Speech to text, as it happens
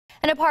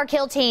And a Park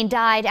Hill teen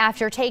died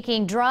after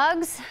taking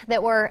drugs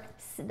that were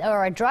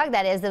a drug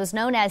that was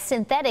known as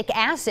synthetic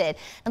acid.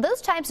 And those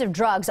types of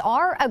drugs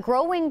are a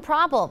growing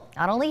problem,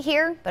 not only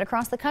here, but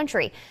across the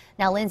country.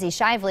 Now, Lindsay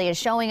Shively is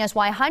showing us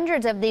why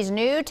hundreds of these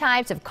new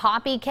types of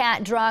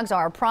copycat drugs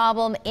are a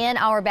problem in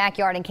our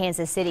backyard in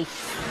Kansas City.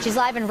 She's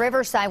live in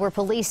Riverside, where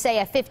police say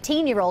a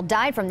 15-year-old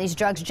died from these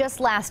drugs just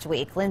last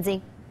week.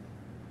 Lindsay.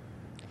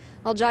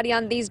 Well,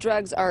 Jadian, these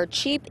drugs are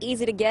cheap,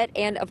 easy to get,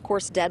 and of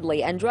course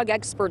deadly. And drug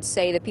experts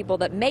say the people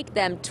that make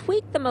them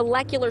tweak the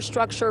molecular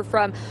structure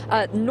from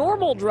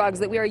normal drugs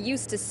that we are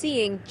used to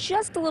seeing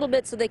just a little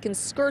bit so they can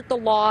skirt the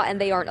law and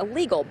they aren't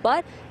illegal.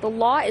 But the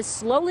law is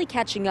slowly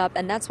catching up,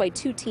 and that's why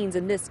two teens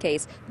in this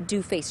case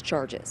do face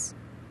charges.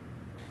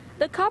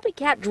 The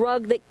copycat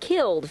drug that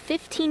killed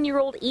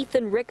 15-year-old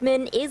Ethan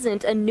Rickman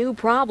isn't a new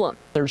problem.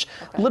 There's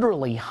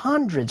literally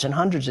hundreds and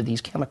hundreds of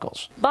these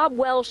chemicals. Bob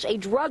Welsh, a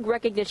drug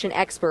recognition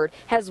expert,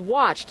 has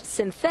watched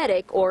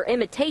synthetic or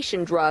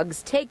imitation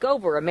drugs take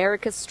over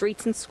America's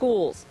streets and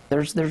schools.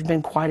 There's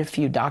been quite a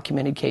few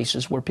documented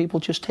cases where people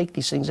just take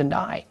these things and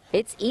die.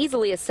 It's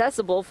easily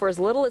accessible for as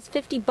little as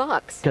 $50.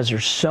 Because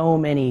there's so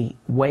many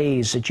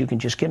ways that you can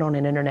just get on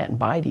an internet and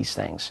buy these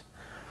things.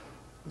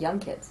 Young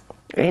kids.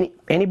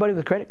 Anybody with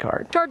a credit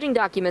card. Charging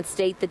documents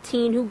state the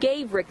teen who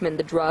gave Rickman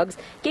the drugs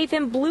gave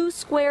him blue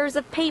squares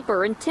of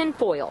paper and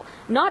tinfoil.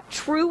 Not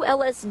true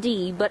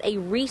LSD, but a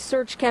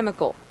research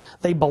chemical.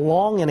 They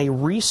belong in a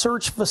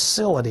research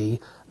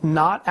facility,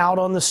 not out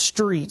on the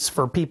streets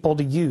for people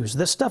to use.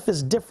 This stuff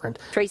is different.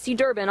 Tracy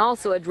Durbin,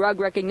 also a drug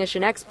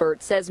recognition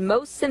expert, says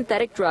most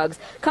synthetic drugs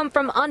come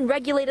from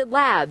unregulated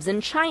labs in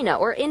China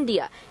or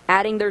India,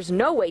 adding there's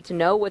no way to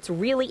know what's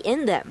really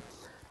in them.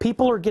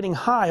 People are getting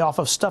high off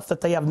of stuff that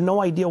they have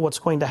no idea what's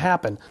going to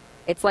happen.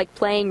 It's like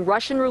playing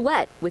Russian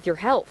roulette with your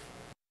health.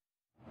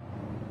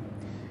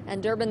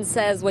 And Durbin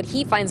says what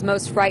he finds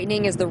most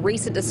frightening is the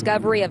recent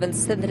discovery of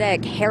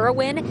synthetic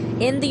heroin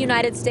in the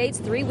United States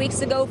 3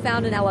 weeks ago,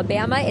 found in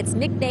Alabama. Its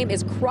nickname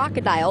is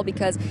crocodile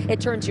because it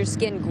turns your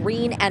skin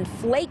green and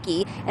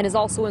flaky and is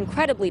also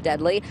incredibly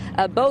deadly.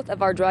 Both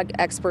of our drug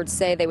experts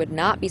say they would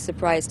not be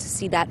surprised to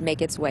see that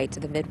make its way to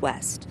the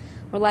Midwest.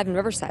 We're live in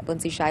Riverside.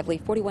 Lindsay Shively,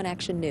 41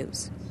 Action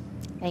News.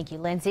 Thank you,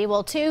 Lindsay.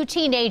 Well, two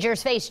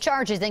teenagers face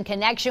charges in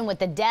connection with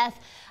the death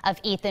of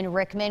Ethan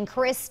Rickman.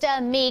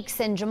 Krista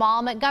Meeks and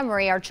Jamal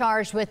Montgomery are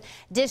charged with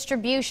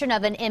distribution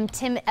of an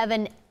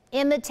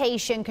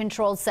imitation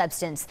controlled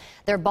substance.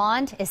 Their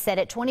bond is set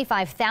at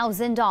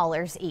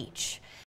 $25,000 each.